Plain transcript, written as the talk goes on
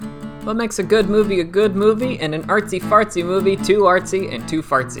What makes a good movie and an artsy-fartsy movie too artsy and too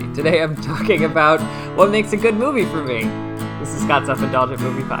fartsy? Today I'm talking about what makes a good movie for me. This is Scott's Self-Indulgent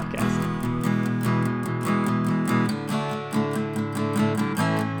Movie Podcast.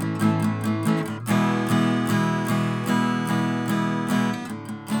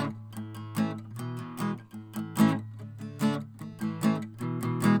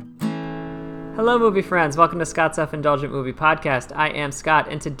 Hello, movie friends. Welcome to Scott's Self-Indulgent Movie Podcast. I am Scott,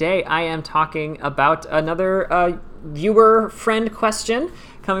 and today I am talking about another viewer friend question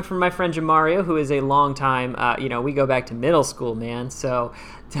coming from my friend Jamario, who is a long time, we go back to middle school, man, so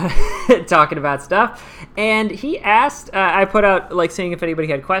talking about stuff. And he asked, I put out, seeing if anybody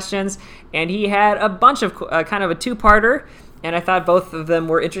had questions, and he had a bunch of, kind of a two-parter, and I thought both of them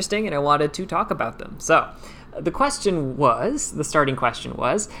were interesting, and I wanted to talk about them. So, the starting question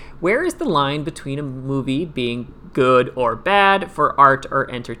was, where is the line between a movie being good or bad for art or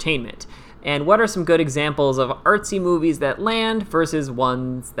entertainment? And what are some good examples of artsy movies that land versus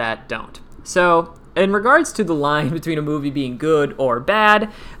ones that don't? So, in regards to the line between a movie being good or bad,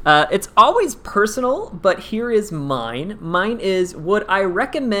 it's always personal, but here is mine. Mine is, would I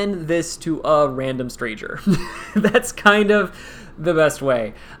recommend this to a random stranger? That's kind of the best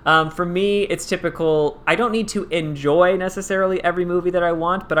way. For me, it's typical. I don't need to enjoy necessarily every movie that I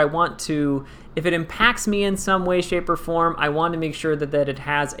want, but I want to, if it impacts me in some way, shape, or form, I want to make sure that it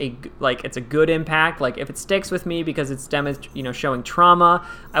has it's a good impact. Like if it sticks with me because it's showing trauma,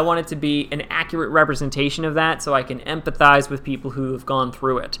 I want it to be an accurate representation of that so I can empathize with people who have gone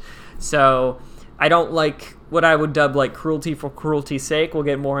through it. So I don't like what I would dub cruelty for cruelty's sake. We'll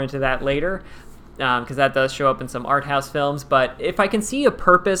get more into that later, because that does show up in some art house films. But if I can see a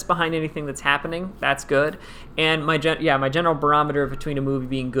purpose behind anything that's happening, that's good. And my general barometer between a movie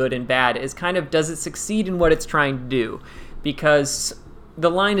being good and bad is kind of, does it succeed in what it's trying to do? Because the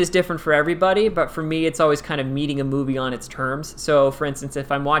line is different for everybody, but for me, it's always kind of meeting a movie on its terms. So, for instance,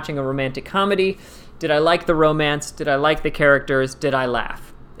 if I'm watching a romantic comedy, did I like the romance? Did I like the characters? Did I laugh?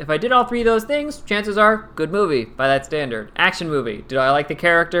 If I did all three of those things, chances are, good movie by that standard. Action movie. Do I like the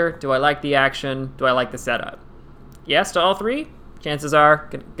character? Do I like the action? Do I like the setup? Yes to all three? Chances are,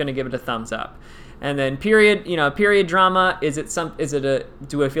 gonna give it a thumbs up. And then period drama,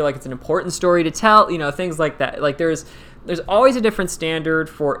 do I feel like it's an important story to tell? Things like that. There's always a different standard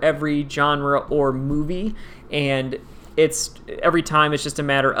for every genre or movie, and every time it's just a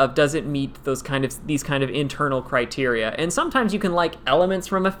matter of, does it meet these kind of internal criteria? And sometimes you can like elements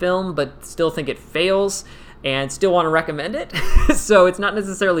from a film but still think it fails and still want to recommend it. So it's not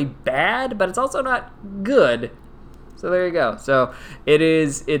necessarily bad, but it's also not good. So there you go. So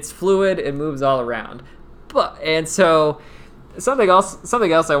it's fluid, it moves all around. So something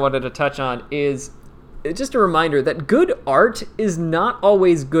else I wanted to touch on is just a reminder that good art is not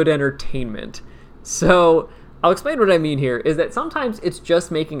always good entertainment. So I'll explain what I mean here, is that sometimes it's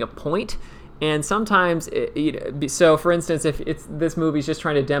just making a point, and sometimes, so for instance, if this movie's just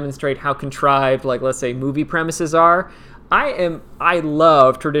trying to demonstrate how contrived, let's say, movie premises are, I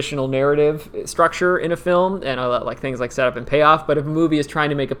love traditional narrative structure in a film, and I love things like setup and payoff, but if a movie is trying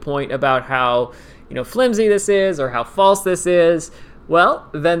to make a point about how, flimsy this is, or how false this is, well,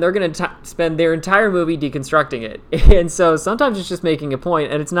 then they're going to spend their entire movie deconstructing it. And so sometimes it's just making a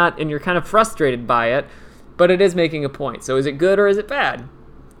point, and it's not, and you're kind of frustrated by it, but it is making a point. So is it good or is it bad?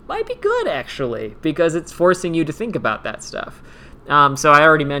 Might be good, actually, because it's forcing you to think about that stuff. So I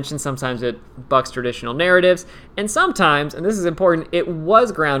already mentioned sometimes it bucks traditional narratives, and sometimes, and this is important, it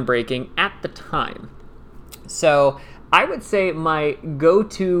was groundbreaking at the time. So I would say my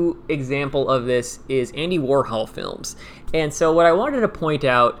go-to example of this is Andy Warhol films. And so what I wanted to point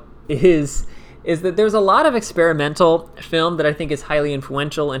out is that there's a lot of experimental film that I think is highly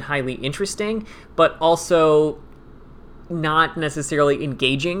influential and highly interesting, but also not necessarily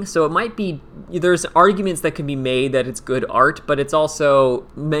engaging. So it might be, there's arguments that can be made that it's good art, but it's also,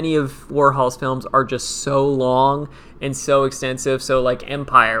 many of Warhol's films are just so long and so extensive. So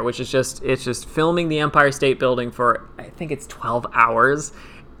Empire, which is it's just filming the Empire State Building for, I think it's 12 hours,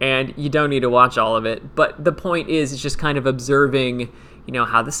 and you don't need to watch all of it. But the point is, it's just kind of observing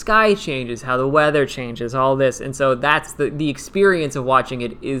how the sky changes, how the weather changes, all this. And so that's the experience of watching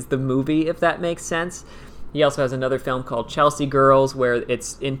it is the movie, if that makes sense. He also has another film called Chelsea Girls, where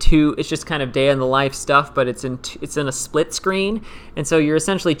it's just kind of day in the life stuff, but it's in a split screen. And so you're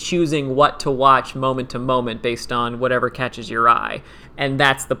essentially choosing what to watch moment to moment based on whatever catches your eye. And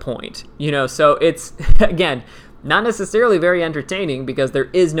that's the point. So it's, again, not necessarily very entertaining because there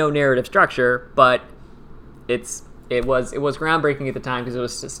is no narrative structure, but it's It was groundbreaking at the time because it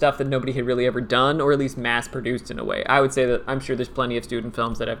was stuff that nobody had really ever done, or at least mass produced in a way. I would say that I'm sure there's plenty of student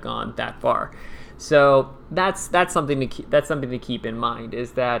films that have gone that far. So that's something to keep in mind,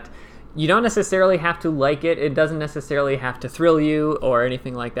 is that you don't necessarily have to like it. It doesn't necessarily have to thrill you or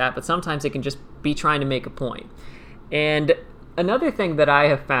anything like that, but sometimes it can just be trying to make a point. And another thing that I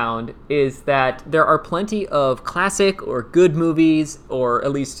have found is that there are plenty of classic or good movies, or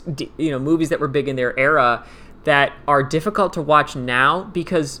at least movies that were big in their era, that are difficult to watch now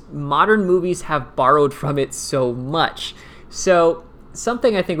because modern movies have borrowed from it so much. So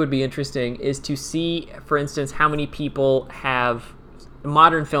something I think would be interesting is to see, for instance, how many people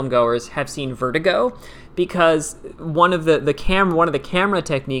modern film goers have seen Vertigo, because one of the camera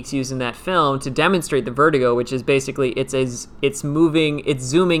techniques used in that film to demonstrate the vertigo, which is basically it's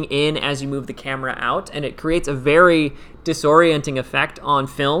zooming in as you move the camera out, and it creates a very disorienting effect on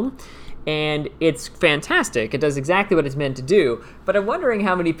film. And it's fantastic. It does exactly what it's meant to do. But I'm wondering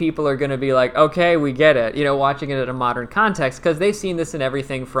how many people are going to be like, okay, we get it, watching it in a modern context, because they've seen this in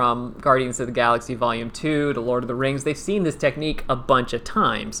everything from Guardians of the Galaxy Volume 2 to Lord of the Rings. They've seen this technique a bunch of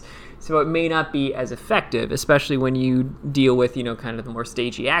times. So it may not be as effective, especially when you deal with, kind of the more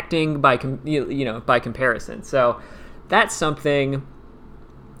stagey acting by comparison. So that's something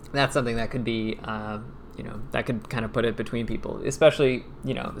that could be... that could kind of put it between people, especially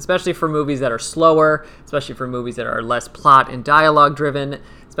for movies that are slower, especially for movies that are less plot and dialogue driven,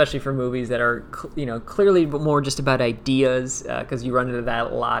 especially for movies that are, clearly more just about ideas, because you run into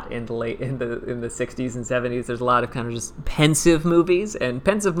that a lot in the 60s and 70s. There's a lot of kind of just pensive movies, and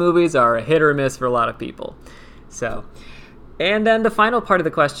pensive movies are a hit or miss for a lot of people. So... And then the final part of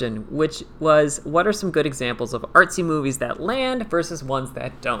the question, which was, what are some good examples of artsy movies that land versus ones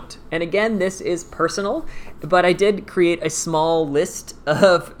that don't? And again, this is personal, but I did create a small list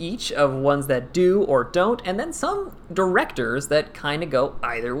of each of ones that do or don't, and then some directors that kind of go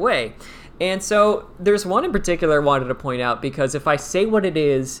either way. And so there's one in particular I wanted to point out, because if I say what it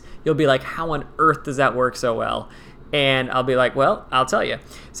is, you'll be like, how on earth does that work so well? And I'll be like, well, I'll tell you.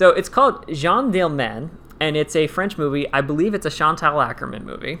 So it's called Jeanne Dielman. And it's a French movie. I believe it's a Chantal Akerman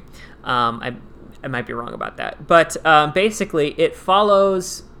movie. I might be wrong about that. But basically, it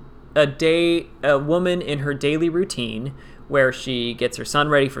follows a woman in her daily routine where she gets her son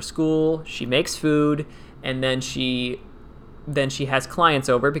ready for school, she makes food, and then she has clients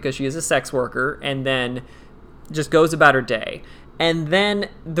over because she is a sex worker, and then just goes about her day. And then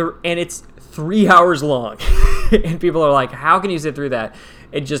it's 3 hours long. And people are like, how can you sit through that?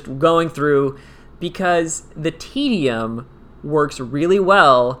 And just going through... Because the tedium works really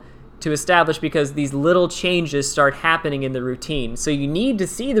well to establish, because these little changes start happening in the routine. So you need to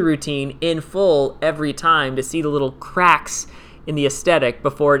see the routine in full every time to see the little cracks in the aesthetic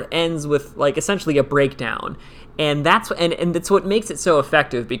before it ends with essentially a breakdown. And that's what makes it so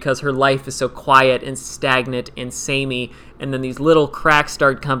effective, because her life is so quiet and stagnant and samey, and then these little cracks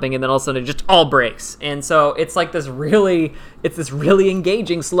start coming, and then all of a sudden it just all breaks. And so it's this really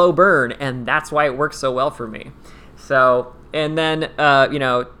engaging slow burn, and that's why it works so well for me. So, and then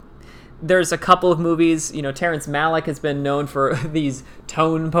there's a couple of movies. Terrence Malick has been known for these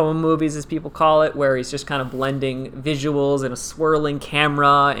tone poem movies, as people call it, where he's just kind of blending visuals and a swirling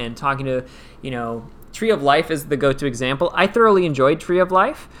camera and talking to Tree of Life is the go-to example. I thoroughly enjoyed Tree of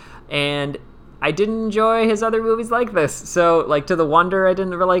Life, and I didn't enjoy his other movies like this. So, To the Wonder, I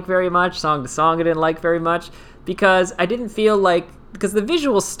didn't like very much. Song to Song, I didn't like very much, because I didn't feel because the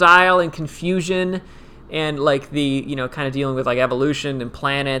visual style and confusion and the kind of dealing with evolution and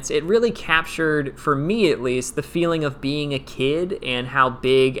planets, it really captured, for me at least, the feeling of being a kid and how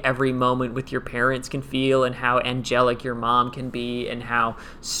big every moment with your parents can feel, and how angelic your mom can be, and how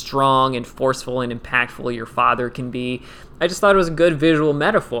strong and forceful and impactful your father can be. I just thought it was a good visual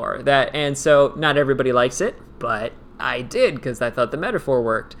metaphor, and so not everybody likes it, but I did, because I thought the metaphor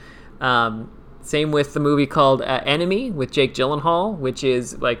worked. Same with the movie called Enemy with Jake Gyllenhaal, which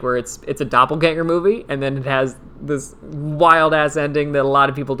is where it's a doppelganger movie, and then it has this wild ass ending that a lot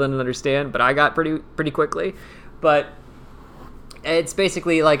of people didn't understand, but I got pretty quickly. But it's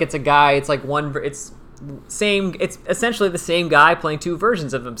basically it's a guy. It's essentially the same guy playing two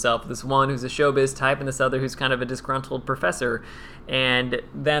versions of himself. This one who's a showbiz type, and this other who's kind of a disgruntled professor, and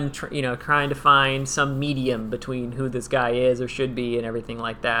them trying to find some medium between who this guy is or should be and everything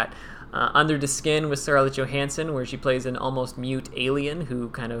like that. Under the Skin with Scarlett Johansson, where she plays an almost mute alien who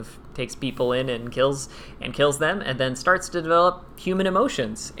kind of takes people in and kills them, and then starts to develop human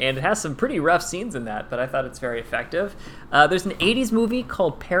emotions. And it has some pretty rough scenes in that, but I thought it's very effective. There's an 80s movie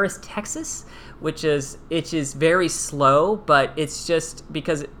called Paris, Texas, which is very slow, but it's just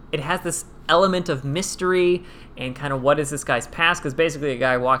because it has this element of mystery and kind of what is this guy's past, because basically a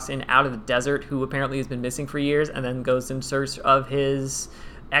guy walks in out of the desert who apparently has been missing for years and then goes in search of his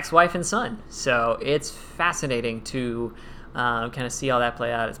ex-wife and son. So it's fascinating to kind of see all that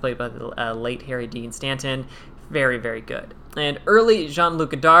play out. It's played by the late Harry Dean Stanton. Very, very good. And early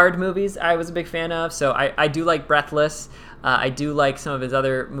Jean-Luc Godard movies I was a big fan of, so I do like Breathless. I do like some of his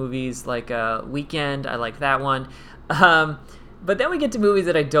other movies, like Weekend. I like that one. But then we get to movies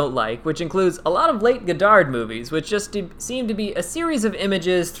that I don't like, which includes a lot of late Godard movies, which just seem to be a series of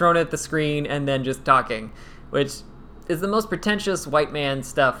images thrown at the screen and then just talking, which is the most pretentious white man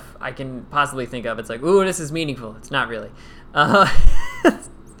stuff I can possibly think of. It's like, ooh, this is meaningful. It's not really.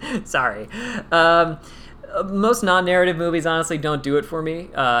 Sorry. Most non-narrative movies honestly don't do it for me.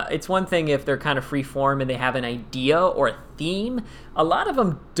 It's one thing if they're kind of free form and they have an idea or a theme. A lot of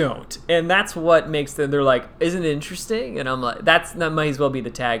them don't, and that's what makes them. They're like, "Isn't it interesting?" And I'm like, that might as well be the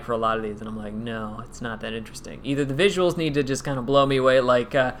tag for a lot of these. And I'm like, no, it's not that interesting. Either the visuals need to just kind of blow me away,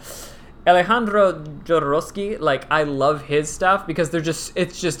 like Alejandro Jodorowsky. Like, I love his stuff because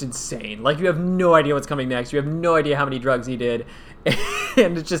it's just insane. Like, you have no idea what's coming next. You have no idea how many drugs he did.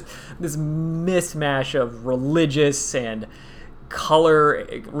 And it's just this mismatch of religious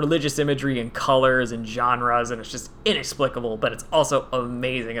imagery and colors and genres, and it's just inexplicable, but it's also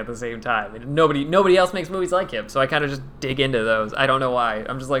amazing at the same time. And nobody else makes movies like him, so I kind of just dig into those. I don't know why.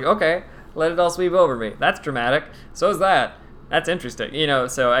 I'm just like, okay, let it all sweep over me. That's dramatic. So is that. That's interesting,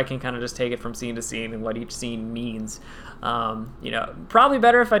 so I can kind of just take it from scene to scene and what each scene means. Probably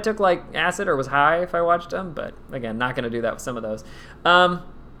better if I took like acid or was high if I watched them, but again, not going to do that with some of those.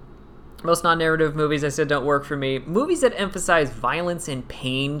 Most non-narrative movies I said don't work for me. Movies that emphasize violence and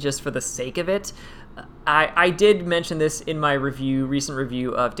pain just for the sake of it. I did mention this in my recent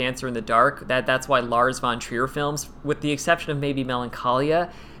review of Dancer in the Dark, that's why Lars von Trier films, with the exception of maybe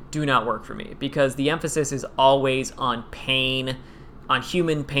Melancholia, do not work for me, because the emphasis is always on pain, on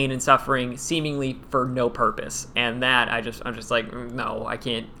human pain and suffering, seemingly for no purpose. And that I'm just like, no, I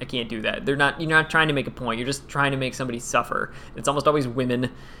can't do that. You're not trying to make a point. You're just trying to make somebody suffer. It's almost always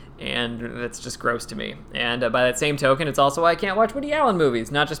women, and that's just gross to me. And by that same token, it's also why I can't watch Woody Allen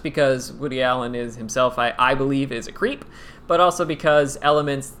movies, not just because Woody Allen is himself, I believe, is a creep, but also because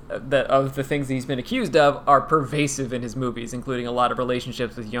elements of the things he's been accused of are pervasive in his movies, including a lot of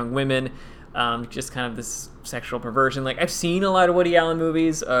relationships with young women, just kind of this sexual perversion. Like, I've seen a lot of Woody Allen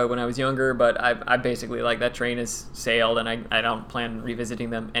movies when I was younger, but I basically, like, that train has sailed, and I don't plan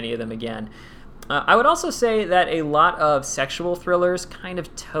revisiting any of them again. I would also say that a lot of sexual thrillers kind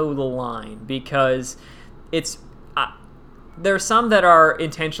of toe the line, because there are some that are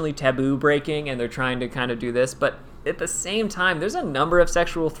intentionally taboo breaking and they're trying to kind of do this, but at the same time, there's a number of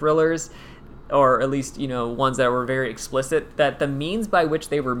sexual thrillers, or at least, ones that were very explicit, that the means by which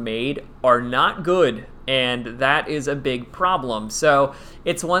they were made are not good, and that is a big problem. So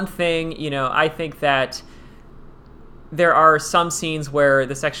it's one thing, I think that there are some scenes where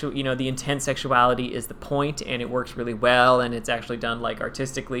the intense sexuality is the point, and it works really well, and it's actually done like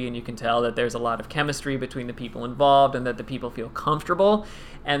artistically, and you can tell that there's a lot of chemistry between the people involved, and that the people feel comfortable.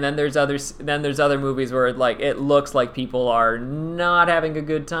 And then there's other movies where it looks like people are not having a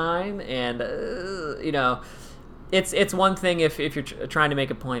good time, and it's one thing if you're trying to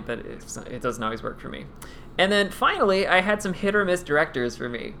make a point, but it doesn't always work for me. And then finally, I had some hit or miss directors for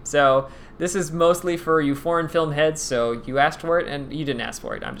me. So this is mostly for you foreign film heads, so you asked for it, and you didn't ask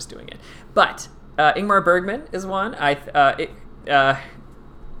for it. I'm just doing it. But Ingmar Bergman is one.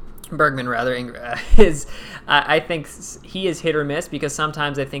 Bergman, rather, I think he is hit or miss, because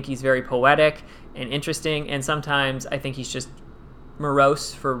sometimes I think he's very poetic and interesting, and sometimes I think he's just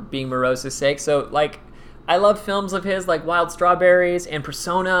morose for being morose's sake. So, I love films of his like Wild Strawberries and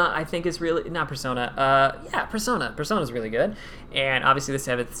Persona. I think is really not Persona. Persona. Persona's really good, and obviously The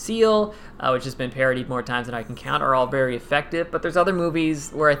Seventh Seal, which has been parodied more times than I can count, are all very effective. But there's other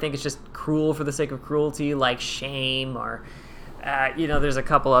movies where I think it's just cruel for the sake of cruelty, like Shame, or there's a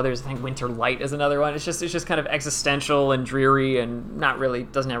couple others. I think Winter Light is another one. It's just kind of existential and dreary, and not really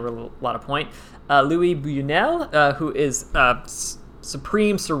doesn't have a lot of point. Louis Buñuel, who is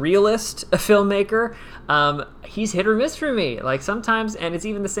supreme surrealist filmmaker. He's hit or miss for me. Like sometimes, and it's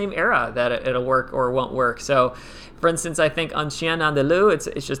even the same era that it'll work or won't work. So, for instance, I think on Chien Andalou,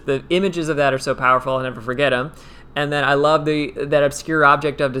 it's just the images of that are so powerful, I'll never forget them. And then I love that obscure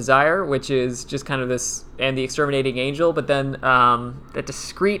object of desire, which is just kind of this, and the exterminating angel. But then that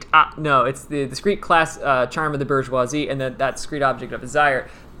discrete, it's the discrete class charm of the bourgeoisie, and then that discrete object of desire.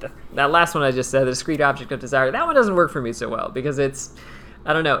 That last one I just said, the discrete object of desire, that one doesn't work for me so well, because it's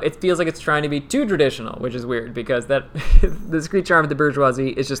I don't know. It feels like it's trying to be too traditional, which is weird because that the Discreet Charm of the Bourgeoisie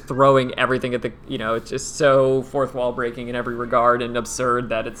is just throwing everything at the, it's just so fourth wall breaking in every regard and absurd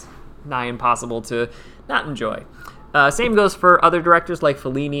that it's nigh impossible to not enjoy. Same goes for other directors like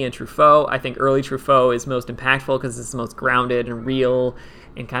Fellini and Truffaut. I think early Truffaut is most impactful because it's the most grounded and real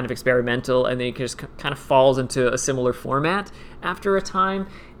and kind of experimental, and then it just kind of falls into a similar format after a time.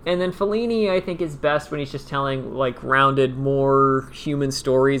 And then Fellini, I think, is best when he's just telling like grounded, more human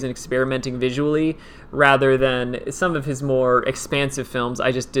stories and experimenting visually, rather than some of his more expansive films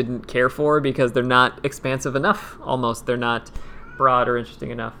I just didn't care for because they're not expansive enough, almost. They're not broad or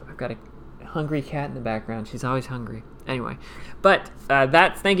interesting enough. I've got a hungry cat in the background. She's always hungry. Anyway, but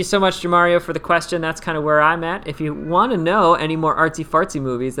thank you so much, Jamario, for the question. That's kind of where I'm at. If you want to know any more artsy-fartsy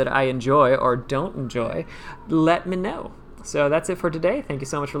movies that I enjoy or don't enjoy, let me know. So that's it for today. Thank you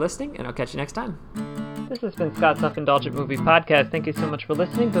so much for listening, and I'll catch you next time. This has been Scott's Self-Indulgent Movie Podcast. Thank you so much for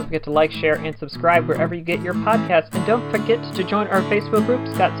listening. Don't forget to like, share, and subscribe wherever you get your podcasts. And don't forget to join our Facebook group,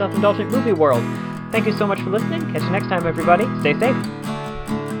 Scott's Self-Indulgent Movie World. Thank you so much for listening. Catch you next time, everybody. Stay safe.